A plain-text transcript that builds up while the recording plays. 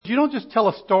you don't just tell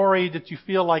a story that you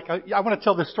feel like, I want to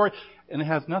tell this story, and it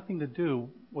has nothing to do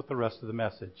with the rest of the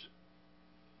message.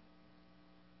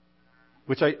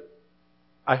 Which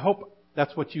I hope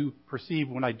that's what you perceive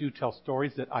when I do tell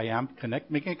stories, that I am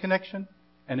making a connection,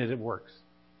 and that it works.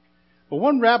 But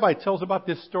one rabbi tells about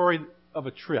this story of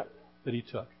a trip that he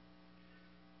took.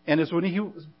 And it's when he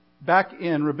was back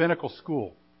in rabbinical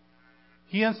school.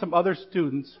 He and some other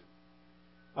students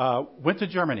went to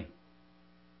Germany.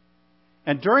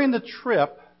 And during the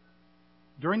trip,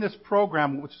 during this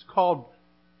program, which is called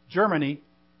Germany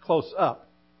Close Up,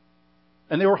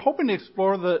 and they were hoping to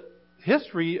explore the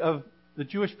history of the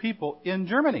Jewish people in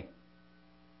Germany.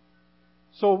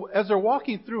 So as they're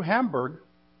walking through Hamburg,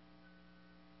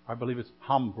 I believe it's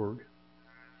Hamburg,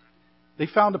 they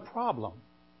found a problem.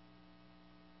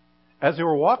 As they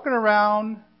were walking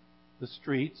around the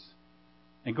streets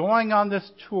and going on this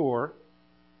tour,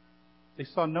 they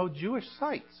saw no Jewish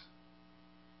sites.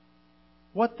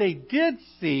 What they did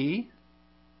see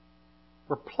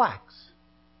were plaques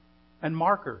and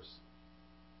markers.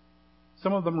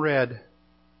 Some of them read,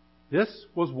 "This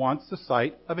was once the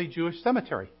site of a Jewish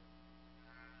cemetery.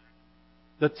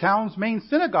 The town's main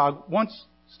synagogue once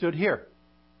stood here.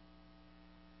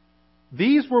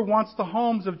 These were once the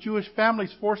homes of Jewish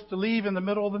families forced to leave in the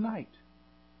middle of the night.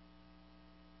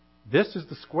 This is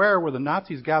the square where the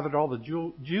Nazis gathered all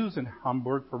the Jews in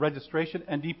Hamburg for registration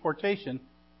and deportation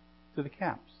to the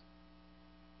camps.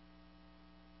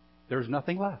 There's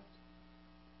nothing left.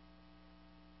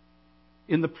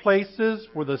 In the places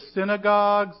where the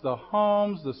synagogues, the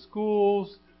homes, the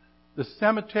schools, the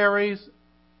cemeteries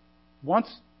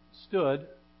once stood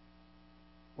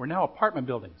were now apartment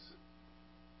buildings,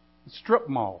 strip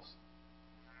malls,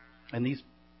 and these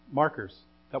markers.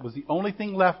 That was the only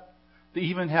thing left to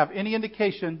even have any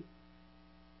indication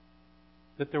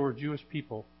that there were Jewish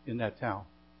people in that town."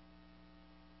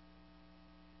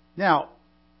 Now,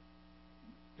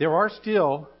 there are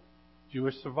still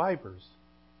Jewish survivors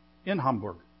in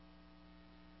Hamburg.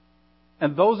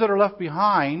 And those that are left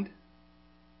behind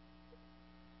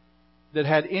that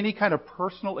had any kind of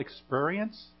personal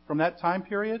experience from that time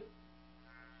period,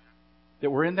 that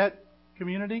were in that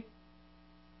community,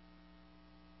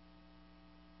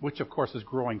 which of course is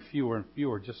growing fewer and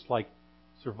fewer, just like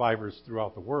survivors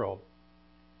throughout the world,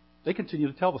 they continue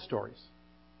to tell the stories.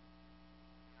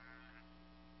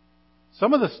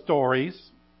 Some of the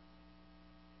stories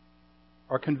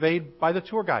are conveyed by the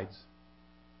tour guides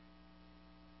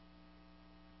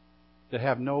that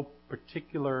have no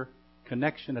particular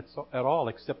connection at all,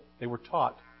 except they were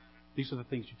taught. These are the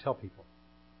things you tell people.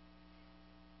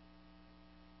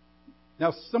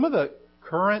 Now, some of the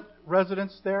current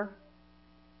residents there,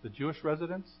 the Jewish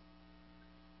residents,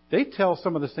 they tell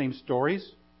some of the same stories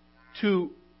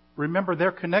to remember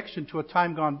their connection to a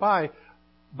time gone by,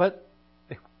 but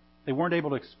they weren't able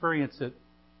to experience it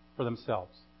for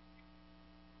themselves.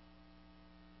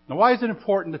 Now, why is it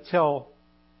important to tell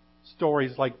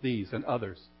stories like these and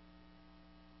others?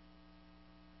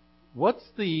 What's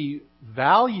the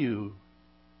value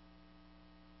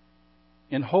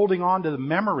in holding on to the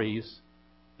memories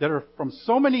that are from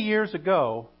so many years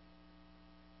ago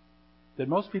that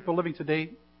most people living today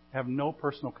have no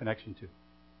personal connection to?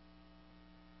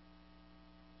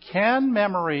 Can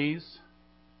memories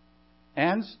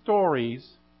and stories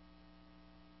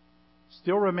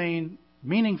still remain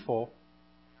meaningful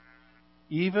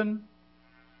even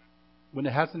when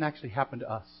it hasn't actually happened to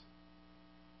us?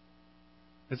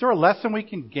 Is there a lesson we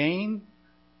can gain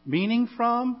meaning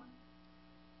from,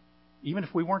 even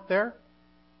if we weren't there?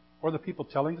 Or the people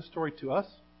telling the story to us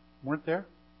weren't there?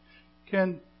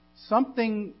 Can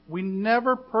something we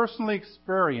never personally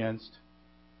experienced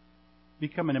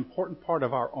become an important part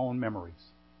of our own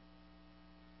memories?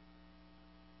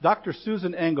 Dr.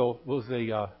 Susan Engel was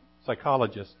a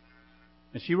psychologist,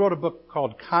 and she wrote a book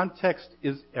called Context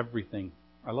is Everything.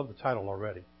 I love the title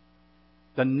already.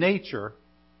 The Nature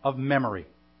of Memory.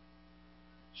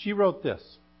 She wrote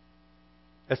this: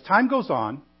 as time goes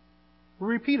on, we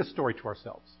repeat a story to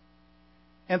ourselves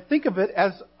and think of it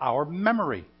as our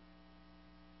memory.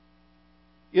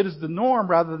 It is the norm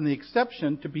rather than the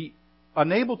exception to be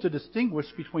unable to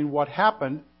distinguish between what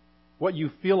happened, what you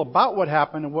feel about what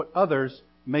happened, and what others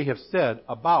may have said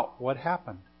about what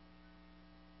happened.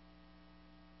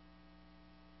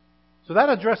 So that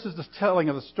addresses the telling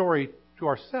of the story to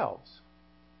ourselves,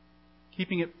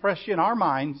 keeping it fresh in our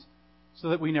minds so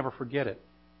that we never forget it.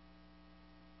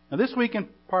 Now, this week in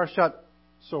Parashat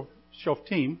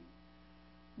Shoftim,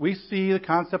 we see the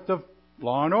concept of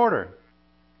law and order.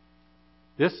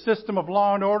 This system of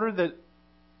law and order that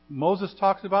Moses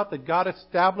talks about, that God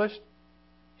established,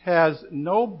 has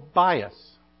no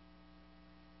bias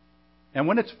And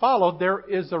when it's followed,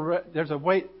 there's a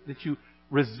way that you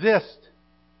resist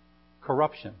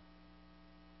corruption.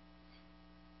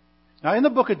 Now, in the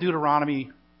book of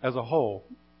Deuteronomy as a whole,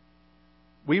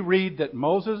 we read that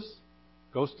Moses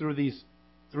goes through these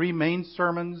 3 main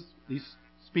sermons, these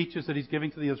speeches that he's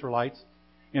giving to the Israelites,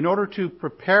 in order to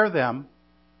prepare them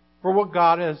for what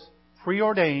God has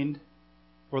preordained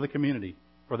for the community,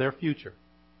 for their future,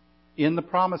 in the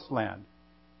Promised Land.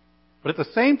 But at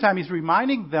the same time, he's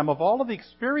reminding them of all of the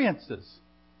experiences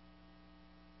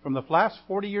from the last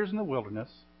 40 years in the wilderness.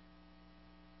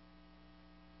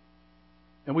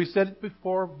 And we said it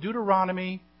before,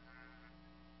 Deuteronomy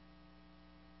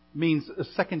means a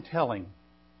second telling.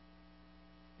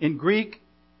 In Greek,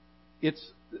 that's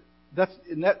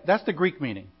the Greek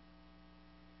meaning.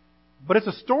 But it's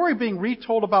a story being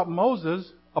retold about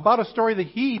Moses, about a story that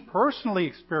he personally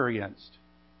experienced.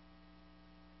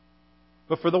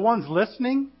 But for the ones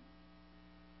listening,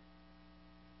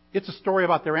 it's a story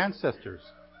about their ancestors,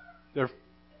 their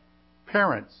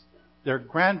parents, their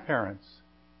grandparents.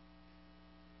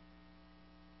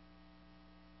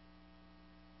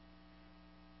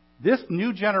 This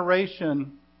new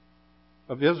generation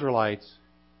of Israelites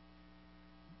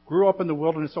grew up in the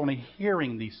wilderness only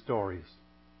hearing these stories.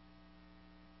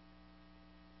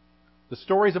 The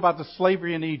stories about the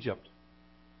slavery in Egypt.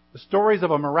 The stories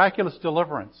of a miraculous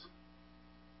deliverance.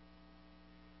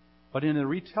 But in the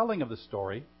retelling of the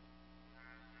story,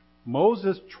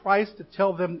 Moses tries to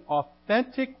tell them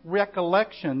authentic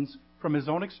recollections from his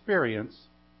own experience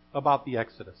about the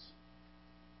Exodus.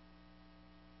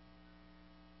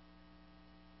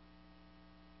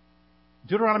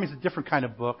 Deuteronomy is a different kind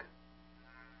of book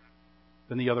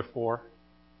than the other 4.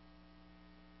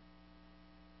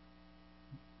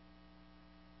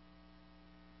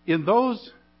 In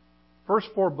those first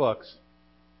 4 books,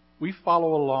 we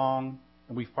follow along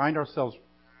and we find ourselves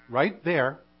right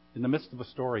there in the midst of a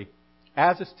story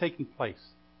as it's taking place.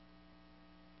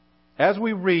 As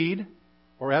we read,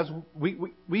 or as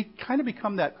we kind of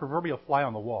become that proverbial fly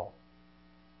on the wall.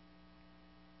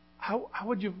 How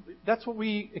would you? That's what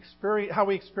we experience. How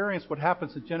we experience what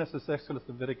happens in Genesis, Exodus,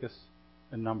 Leviticus,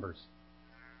 and Numbers.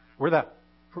 We're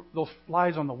those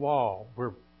flies on the wall.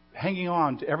 We're hanging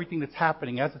on to everything that's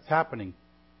happening as it's happening,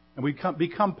 and we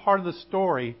become part of the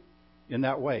story in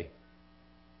that way.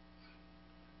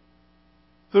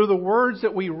 Through the words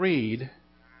that we read,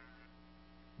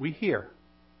 we hear.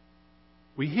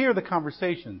 We hear the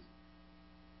conversations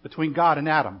between God and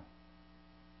Adam.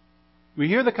 We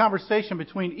hear the conversation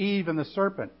between Eve and the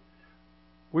serpent.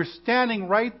 We're standing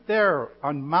right there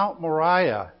on Mount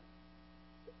Moriah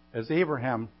as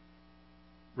Abraham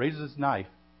raises his knife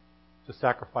to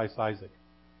sacrifice Isaac.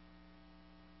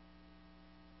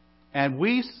 And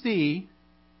we see,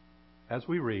 as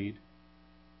we read,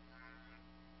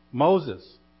 Moses,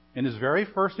 in his very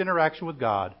first interaction with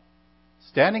God,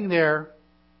 standing there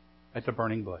at the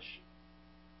burning bush.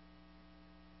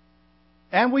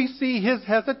 And we see his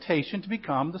hesitation to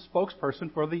become the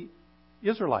spokesperson for the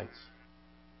Israelites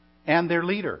and their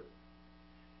leader.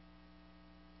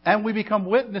 And we become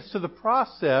witness to the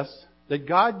process that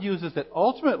God uses that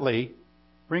ultimately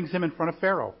brings him in front of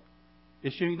Pharaoh,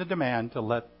 issuing the demand to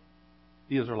let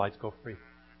the Israelites go free.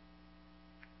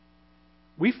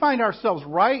 We find ourselves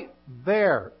right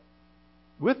there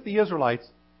with the Israelites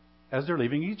as they're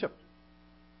leaving Egypt.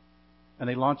 And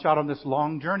they launch out on this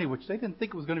long journey, which they didn't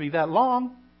think it was going to be that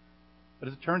long. But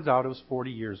as it turns out, it was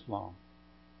 40 years long.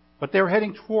 But they were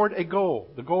heading toward a goal.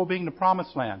 The goal being the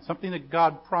Promised Land. Something that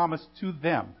God promised to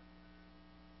them.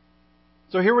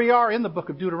 So here we are in the book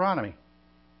of Deuteronomy.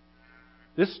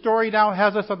 This story now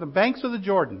has us on the banks of the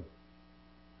Jordan.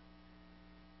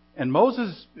 And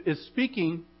Moses is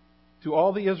speaking to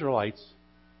all the Israelites.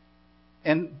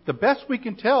 And the best we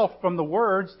can tell from the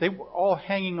words, they were all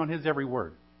hanging on his every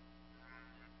word.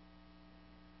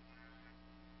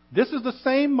 This is the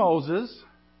same Moses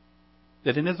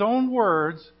that in his own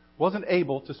words wasn't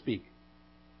able to speak.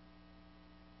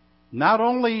 Not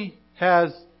only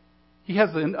has he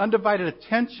has an undivided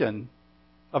attention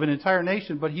of an entire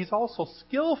nation, but he's also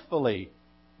skillfully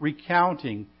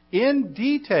recounting in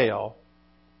detail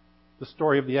the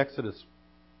story of the Exodus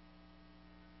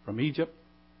from Egypt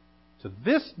to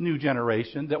this new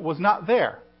generation that was not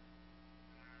there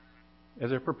as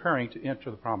they're preparing to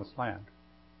enter the Promised Land.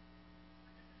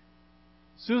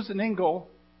 Susan Engel,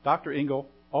 Dr. Engel,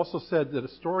 also said that a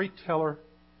storyteller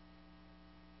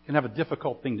can have a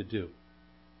difficult thing to do.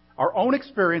 Our own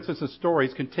experiences and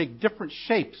stories can take different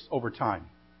shapes over time.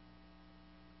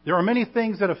 There are many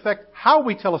things that affect how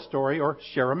we tell a story or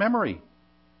share a memory.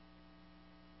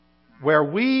 Where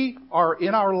we are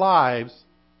in our lives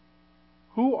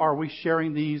Who are we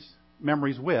sharing these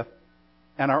memories with,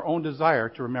 and our own desire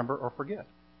to remember or forget?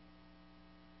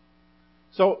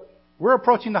 So, we're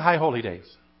approaching the High Holy Days.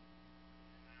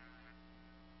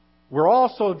 We're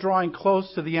also drawing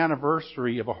close to the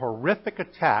anniversary of a horrific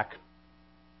attack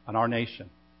on our nation.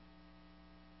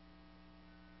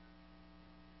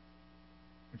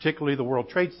 Particularly the World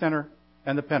Trade Center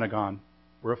and the Pentagon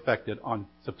were affected on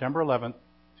September 11th,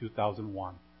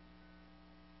 2001.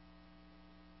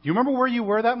 Do you remember where you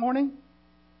were that morning?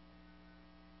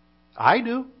 I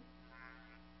do.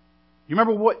 You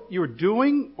remember what you were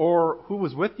doing or who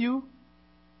was with you?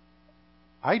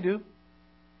 I do.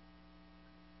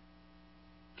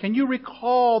 Can you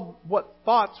recall what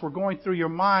thoughts were going through your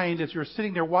mind as you were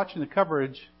sitting there watching the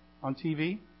coverage on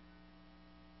TV?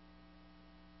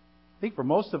 I think for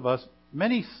most of us,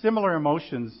 many similar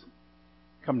emotions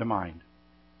come to mind.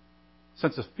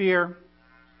 Sense of fear,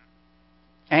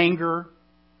 anger,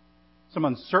 some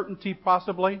uncertainty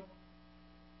possibly.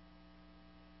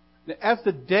 As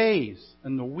the days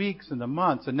and the weeks and the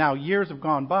months and now years have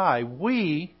gone by,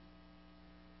 we,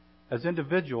 as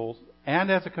individuals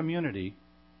and as a community,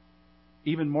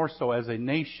 even more so as a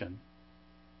nation,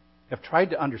 have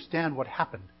tried to understand what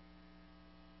happened.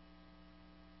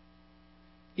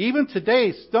 Even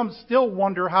today, some still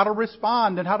wonder how to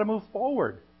respond and how to move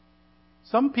forward.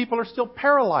 Some people are still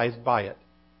paralyzed by it,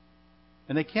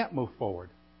 and they can't move forward.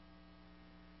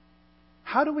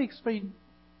 How do we explain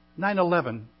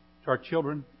 9/11 to our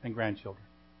children and grandchildren?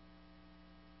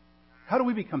 How do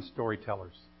we become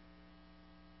storytellers?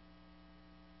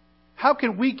 How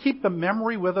can we keep the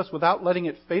memory with us without letting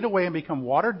it fade away and become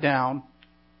watered down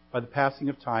by the passing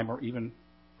of time or even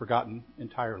forgotten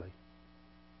entirely?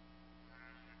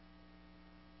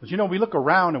 But we look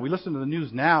around and we listen to the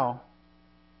news now,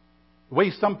 the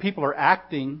way some people are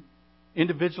acting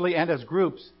individually and as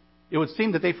groups, it would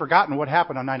seem that they've forgotten what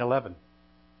happened on 9/11.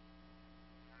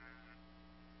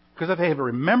 Because if they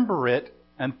remember it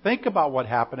and think about what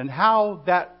happened and how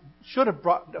that should have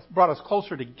brought us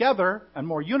closer together and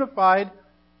more unified,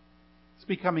 it's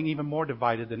becoming even more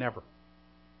divided than ever.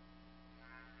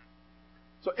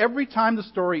 So every time the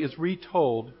story is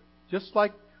retold, just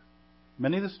like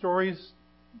many of the stories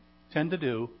tend to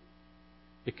do,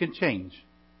 it can change,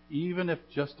 even if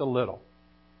just a little.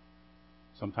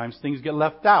 Sometimes things get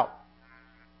left out.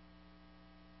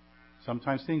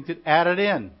 Sometimes things get added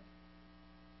in.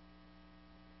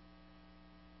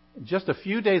 Just a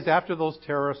few days after those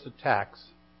terrorist attacks,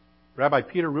 Rabbi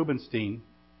Peter Rubenstein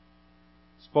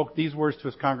spoke these words to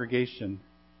his congregation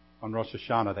on Rosh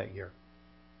Hashanah that year.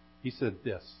 He said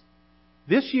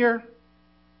this year,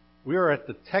 we are at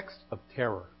the text of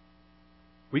terror.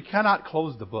 We cannot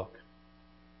close the book.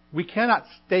 We cannot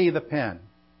stay the pen.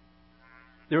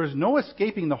 There is no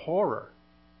escaping the horror.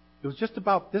 It was just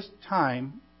about this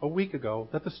time, a week ago,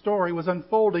 that the story was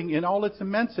unfolding in all its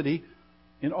immensity,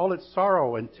 in all its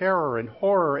sorrow and terror and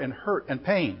horror and hurt and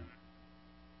pain.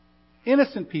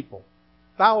 Innocent people,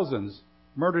 thousands,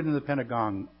 murdered in the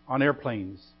Pentagon, on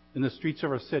airplanes, in the streets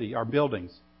of our city, our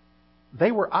buildings.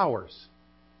 They were ours.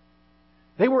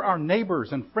 They were our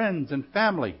neighbors and friends and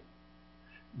family.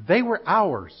 They were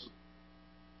ours.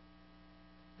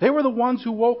 They were the ones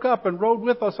who woke up and rode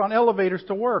with us on elevators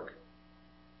to work.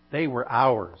 They were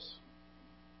ours.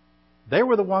 They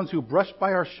were the ones who brushed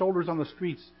by our shoulders on the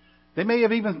streets. They may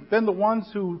have even been the ones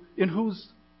in whose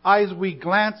eyes we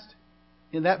glanced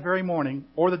in that very morning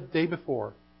or the day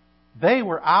before. They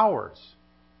were ours.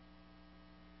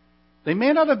 They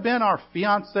may not have been our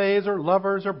fiancés or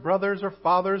lovers or brothers or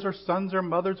fathers or sons or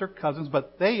mothers or cousins,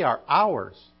 but they are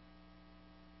ours.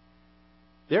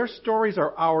 Their stories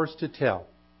are ours to tell.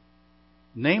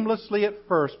 Namelessly at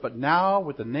first, but now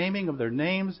with the naming of their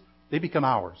names, they become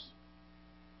ours.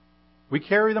 We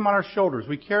carry them on our shoulders.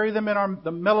 We carry them in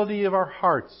the melody of our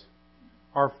hearts.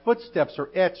 Our footsteps are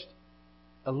etched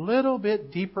a little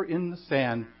bit deeper in the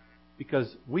sand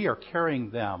because we are carrying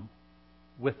them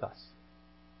with us.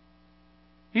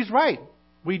 He's right.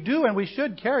 We do and we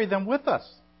should carry them with us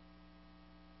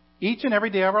each and every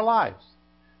day of our lives.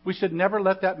 We should never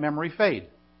let that memory fade.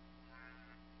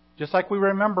 Just like we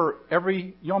remember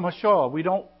every Yom HaShoah,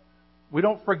 we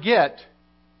don't forget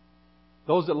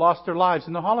those that lost their lives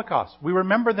in the Holocaust. We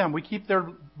remember them. We keep their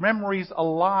memories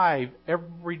alive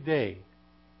every day.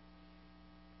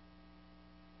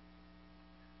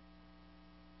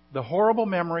 The horrible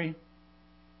memory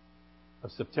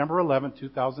of September 11,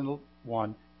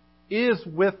 2001 is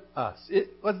with us.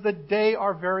 It was the day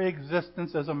our very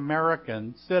existence as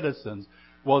American citizens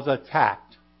was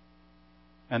attacked,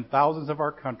 and thousands of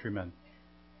our countrymen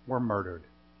were murdered.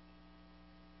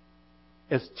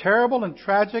 As terrible and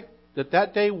tragic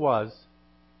that day was,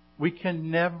 We can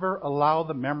never allow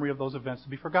the memory of those events to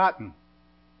be forgotten.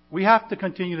 We have to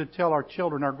continue to tell our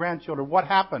children, our grandchildren, what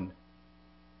happened.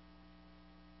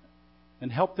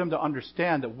 And help them to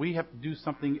understand that we have to do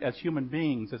something as human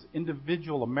beings, as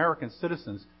individual American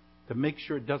citizens, to make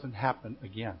sure it doesn't happen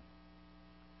again.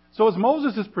 So as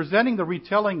Moses is presenting the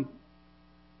retelling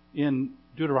in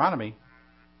Deuteronomy,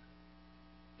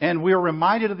 and we are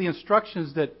reminded of the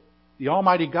instructions that the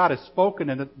Almighty God has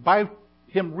spoken, and that by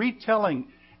Him retelling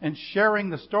and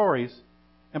sharing the stories,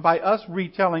 and by us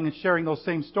retelling and sharing those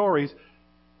same stories,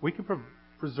 we can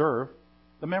preserve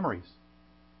the memories.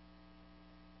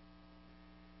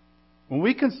 When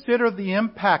we consider the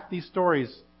impact these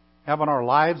stories have on our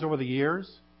lives over the years,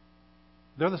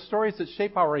 they're the stories that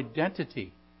shape our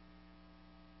identity.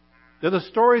 They're the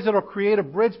stories that will create a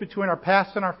bridge between our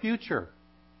past and our future.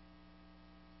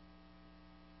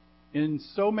 In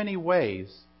so many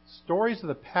ways, stories of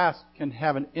the past can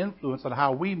have an influence on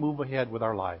how we move ahead with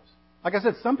our lives. Like I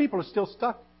said, some people are still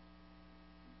stuck.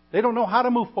 They don't know how to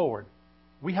move forward.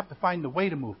 We have to find the way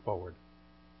to move forward.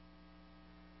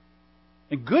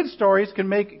 And good stories can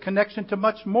make a connection to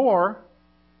much more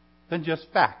than just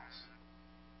facts.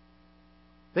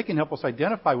 They can help us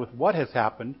identify with what has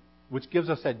happened, which gives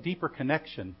us that deeper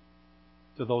connection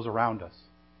to those around us.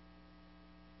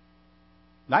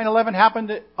 9/11 happened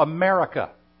to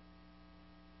America.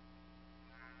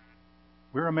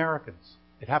 We're Americans.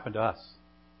 It happened to us.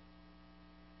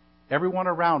 Everyone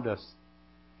around us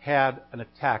had an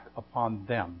attack upon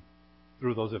them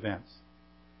through those events.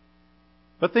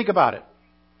 But think about it.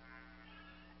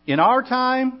 In our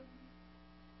time,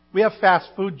 we have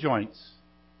fast food joints.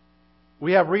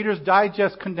 We have Reader's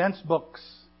Digest condensed books.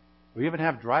 We even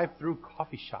have drive-through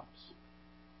coffee shops.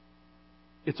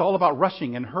 It's all about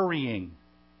rushing and hurrying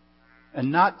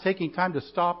and not taking time to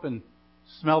stop and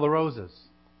smell the roses.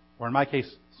 Or in my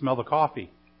case, smell the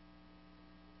coffee.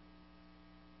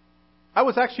 I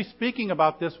was actually speaking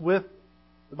about this with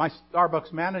my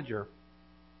Starbucks manager.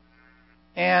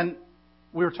 And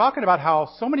we were talking about how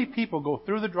so many people go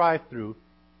through the drive-thru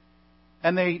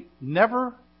and they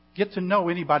never get to know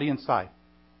anybody inside.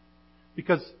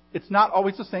 Because it's not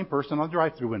always the same person on the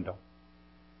drive-thru window.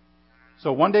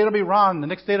 So one day it'll be Ron, the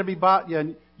next day it'll be Bob.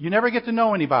 You never get to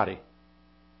know anybody.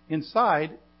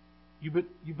 Inside, you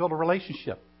build a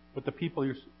relationship with the people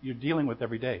you're dealing with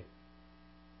every day.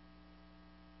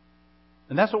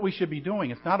 And that's what we should be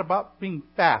doing. It's not about being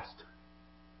fast.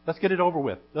 Let's get it over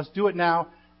with. Let's do it now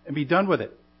and be done with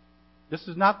it. This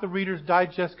is not the Reader's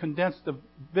Digest condensed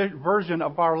version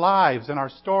of our lives and our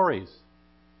stories.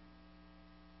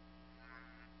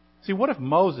 See, what if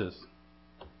Moses,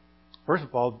 first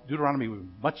of all, Deuteronomy was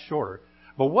much shorter,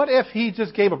 but what if he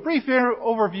just gave a brief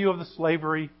overview of the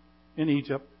slavery in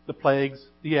Egypt, the plagues,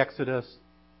 the Exodus,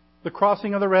 the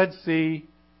crossing of the Red Sea,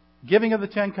 giving of the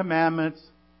Ten Commandments,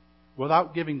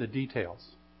 without giving the details?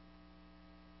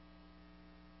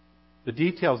 The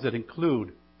details that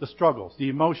include the struggles, the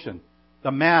emotion,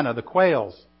 the manna, the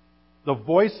quails, the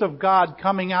voice of God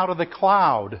coming out of the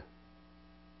cloud,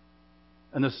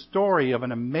 and the story of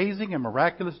an amazing and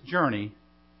miraculous journey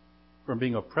from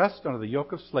being oppressed under the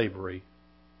yoke of slavery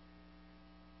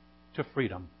to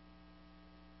freedom.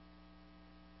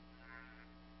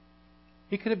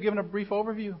 He could have given a brief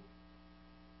overview.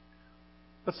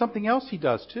 But something else he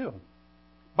does too.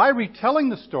 By retelling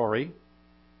the story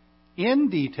in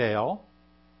detail,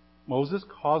 Moses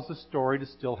caused the story to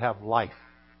still have life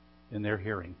in their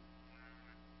hearing.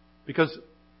 Because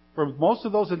for most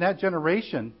of those in that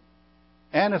generation,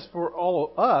 and as for all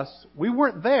of us, we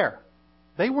weren't there.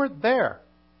 They weren't there.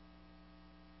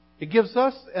 It gives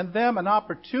us and them an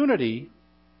opportunity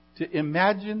to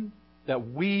imagine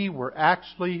that we were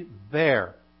actually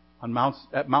there at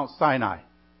Mount Sinai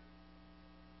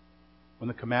when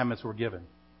the commandments were given.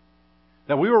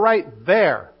 That we were right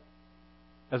there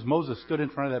as Moses stood in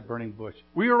front of that burning bush.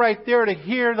 We were right there to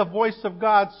hear the voice of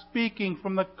God speaking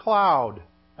from the cloud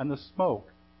and the smoke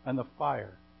and the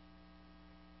fire.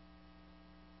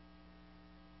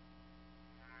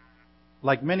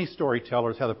 Like many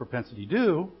storytellers have the propensity to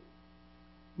do,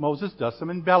 Moses does some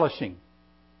embellishing.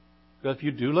 Because if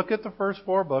you do look at the first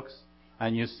 4 books,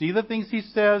 and you see the things he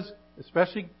says,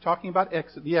 especially talking about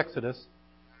the Exodus,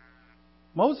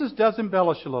 Moses does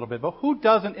embellish a little bit. But who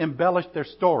doesn't embellish their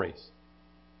stories?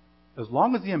 As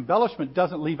long as the embellishment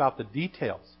doesn't leave out the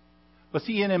details. But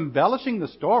see, in embellishing the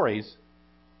stories,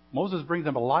 Moses brings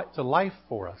them to life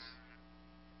for us.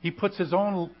 He puts his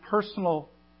own personal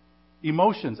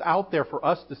emotions out there for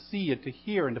us to see and to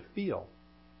hear and to feel.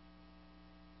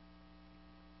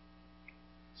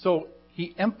 So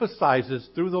he emphasizes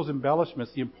through those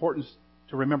embellishments the importance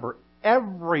to remember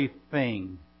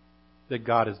everything that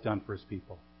God has done for His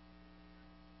people.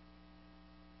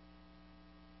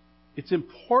 It's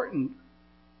important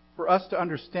for us to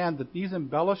understand that these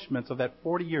embellishments of that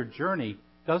 40-year journey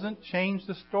doesn't change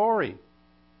the story.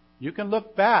 You can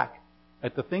look back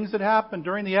at the things that happened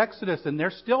during the Exodus, and they're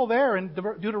still there in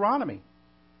Deuteronomy.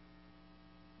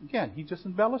 Again, he just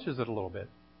embellishes it a little bit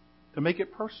to make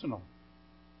it personal.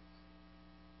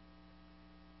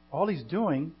 All he's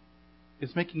doing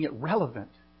is making it relevant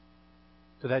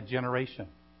to that generation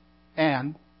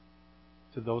and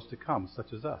to those to come,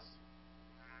 such as us.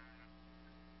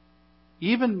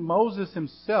 Even Moses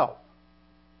himself,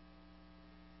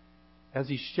 as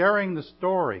he's sharing the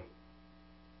story,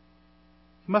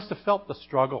 he must have felt the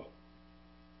struggle.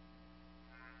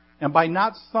 And by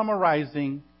not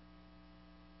summarizing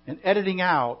and editing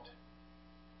out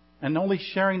and only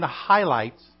sharing the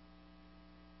highlights,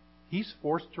 he's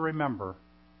forced to remember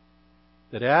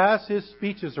that as his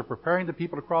speeches are preparing the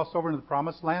people to cross over into the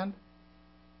Promised Land,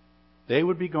 they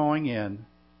would be going in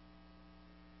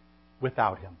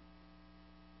without him.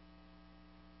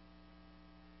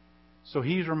 So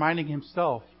he's reminding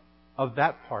himself of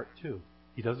that part too.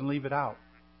 He doesn't leave it out.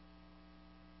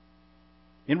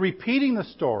 In repeating the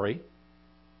story,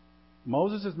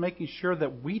 Moses is making sure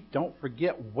that we don't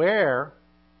forget where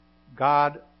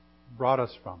God brought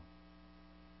us from,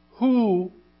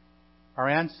 who our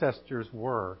ancestors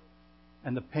were,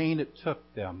 and the pain it took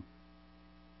them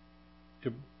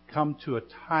to come to a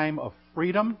time of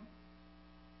freedom,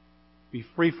 be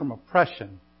free from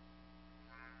oppression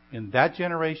in that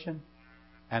generation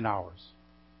and ours.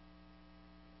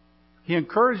 He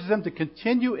encourages them to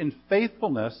continue in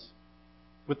faithfulness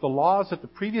with the laws that the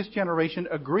previous generation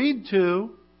agreed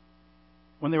to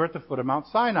when they were at the foot of Mount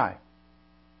Sinai.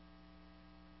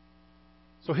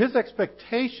 So his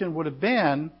expectation would have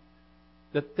been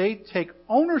that they take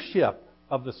ownership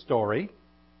of the story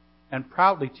and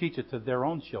proudly teach it to their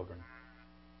own children.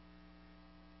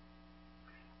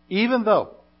 Even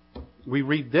though we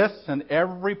read this in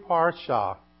every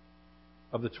parashah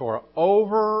of the Torah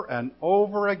over and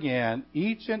over again,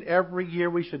 each and every year,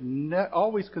 we should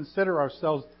always consider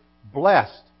ourselves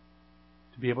blessed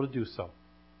to be able to do so.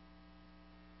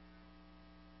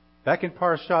 Back in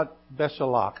Parashat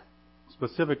Beshalach,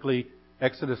 specifically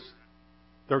Exodus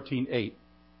 13:8,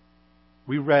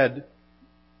 we read,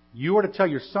 "You are to tell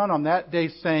your son on that day,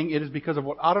 saying, 'It is because of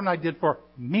what Adonai did for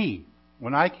me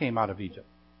when I came out of Egypt.'"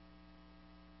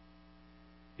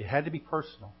 It had to be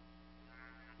personal.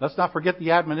 Let's not forget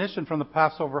the admonition from the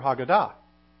Passover Haggadah.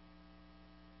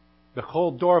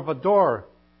 Bechol dor vador,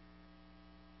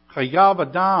 chayav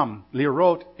adam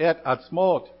lirot et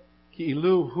atzmot, ki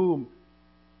ilu hu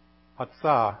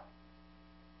hatzah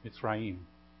Mitzrayim.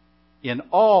 In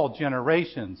all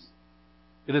generations,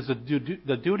 it is the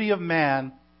duty of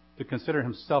man to consider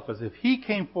himself as if he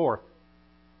came forth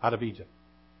out of Egypt.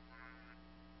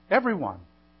 Everyone.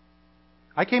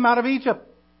 I came out of Egypt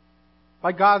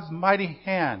by God's mighty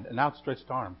hand and outstretched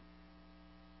arm.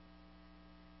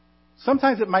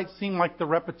 Sometimes it might seem like the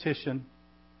repetition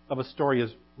of a story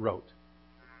is rote.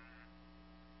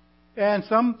 And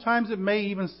sometimes it may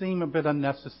even seem a bit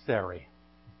unnecessary.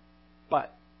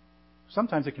 But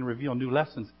sometimes it can reveal new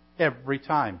lessons every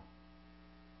time.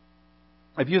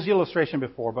 I've used the illustration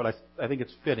before, but I think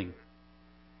it's fitting.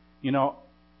 You know,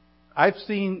 I've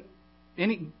seen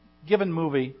any given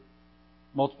movie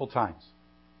multiple times.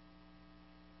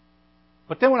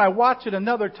 But then when I watch it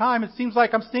another time, it seems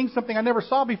like I'm seeing something I never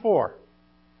saw before.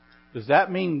 Does that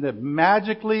mean that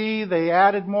magically they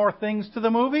added more things to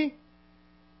the movie?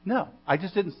 No, I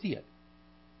just didn't see it.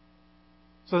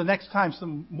 So the next time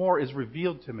some more is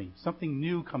revealed to me, something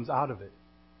new comes out of it.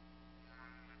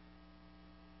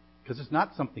 Because it's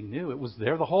not something new. It was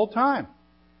there the whole time.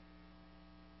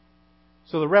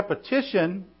 So the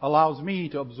repetition allows me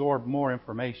to absorb more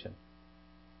information.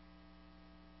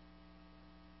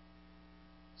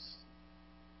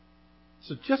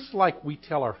 So just like we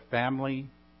tell our family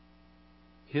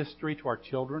history to our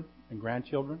children and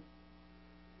grandchildren,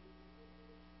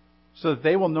 so that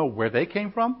they will know where they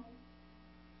came from,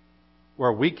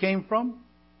 where we came from,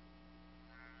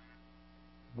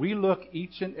 we look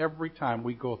each and every time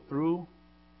we go through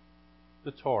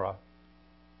the Torah,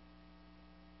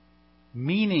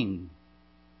 meaning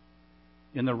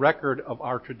in the record of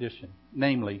our tradition,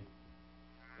 namely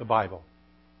the Bible.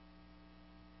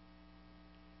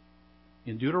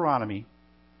 In Deuteronomy,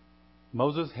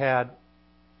 Moses had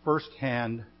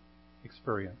first-hand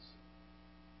experience.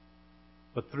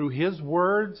 But through his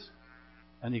words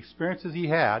and the experiences he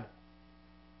had,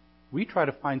 we try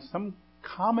to find some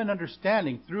common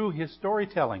understanding through his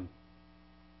storytelling.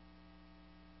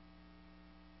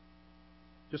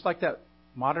 just like that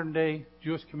modern-day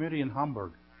Jewish community in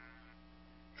Hamburg,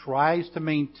 tries to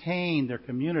maintain their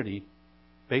community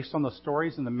based on the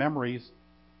stories and the memories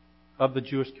of the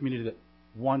Jewish community that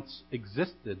once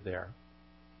existed there.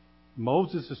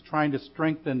 Moses is trying to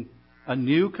strengthen a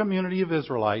new community of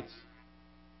Israelites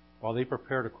while they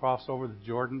prepare to cross over the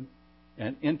Jordan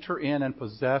and enter in and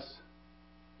possess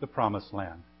the Promised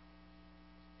Land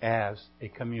as a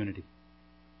community.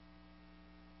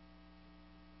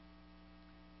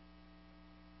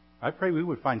 I pray we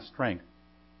would find strength,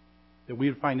 that we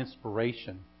would find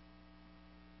inspiration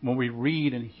when we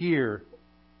read and hear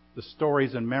the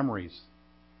stories and memories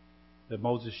that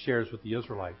Moses shares with the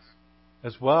Israelites,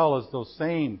 as well as those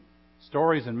same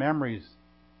stories and memories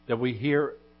that we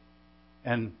hear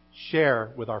and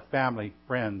share with our family,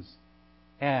 friends,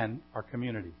 and our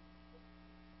community.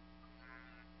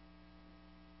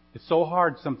 It's so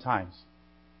hard sometimes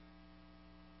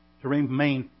to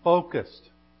remain focused,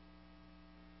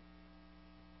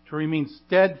 to remain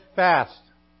steadfast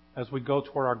as we go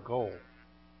toward our goal.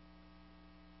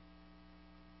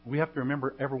 We have to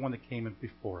remember everyone that came in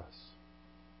before us.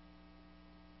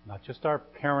 Not just our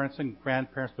parents and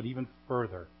grandparents, but even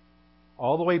further.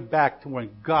 All the way back to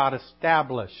when God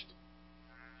established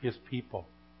His people.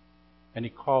 And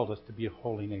He called us to be a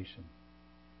holy nation.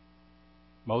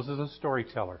 Moses is a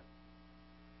storyteller.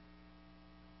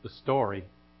 The story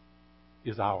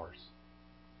is ours.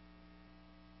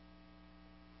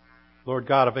 Lord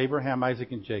God of Abraham,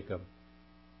 Isaac, and Jacob,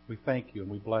 we thank You and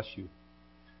we bless You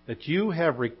that You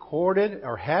have recorded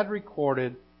or had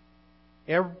recorded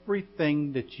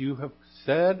everything that You have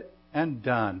said and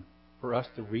done for us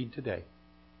to read today.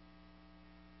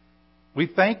 We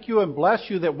thank You and bless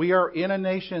You that we are in a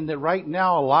nation that right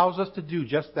now allows us to do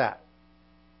just that.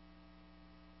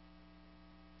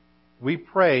 We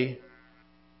pray,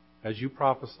 as You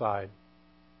prophesied,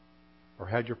 or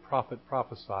had Your prophet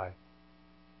prophesy,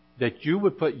 that You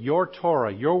would put Your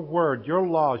Torah, Your Word, Your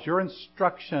laws, Your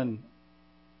instruction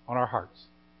on our hearts.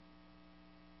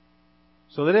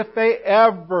 So that if they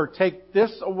ever take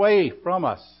this away from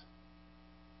us,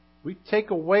 we take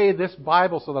away this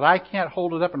Bible so that I can't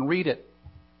hold it up and read it,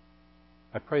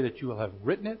 I pray that You will have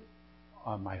written it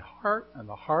on my heart and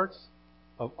the hearts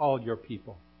of all Your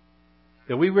people.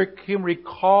 That we can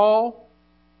recall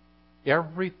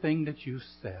everything that You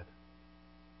said.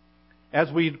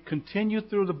 As we continue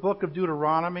through the book of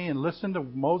Deuteronomy and listen to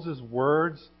Moses'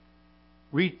 words,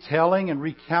 retelling and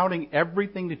recounting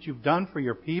everything that You've done for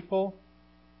Your people,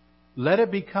 let it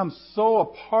become so a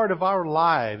part of our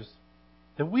lives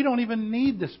that we don't even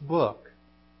need this book.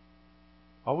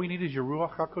 All we need is Your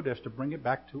Ruach HaKodesh to bring it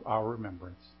back to our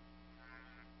remembrance.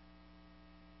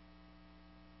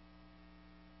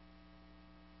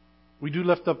 We do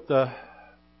lift up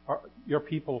Your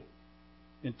people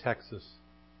in Texas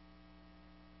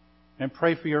and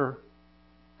pray for Your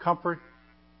comfort,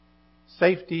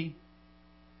 safety,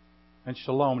 and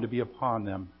shalom to be upon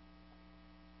them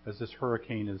as this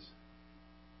hurricane is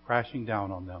crashing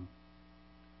down on them.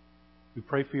 We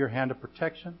pray for Your hand of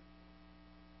protection,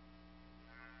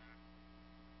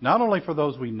 not only for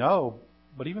those we know,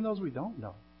 but even those we don't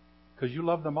know, because You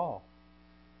love them all.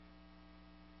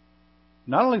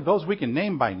 Not only those we can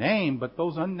name by name, but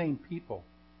those unnamed people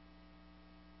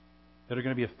that are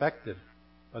going to be affected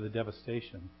by the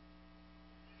devastation.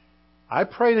 I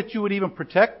pray that You would even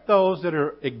protect those that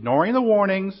are ignoring the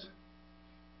warnings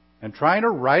and trying to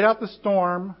ride out the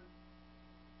storm,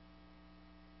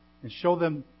 and show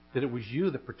them that it was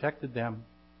You that protected them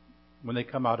when they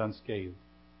come out unscathed.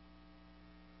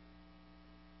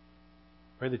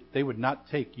 Pray that they would not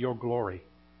take Your glory.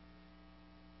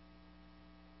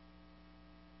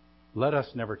 Let us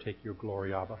never take Your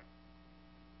glory, Abba.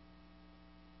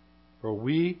 For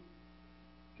we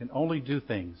can only do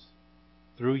things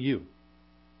through You.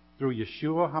 Through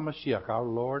Yeshua HaMashiach, our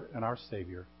Lord and our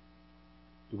Savior.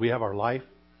 We have our life,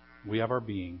 we have our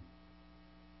being.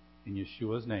 In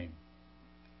Yeshua's name,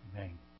 amen.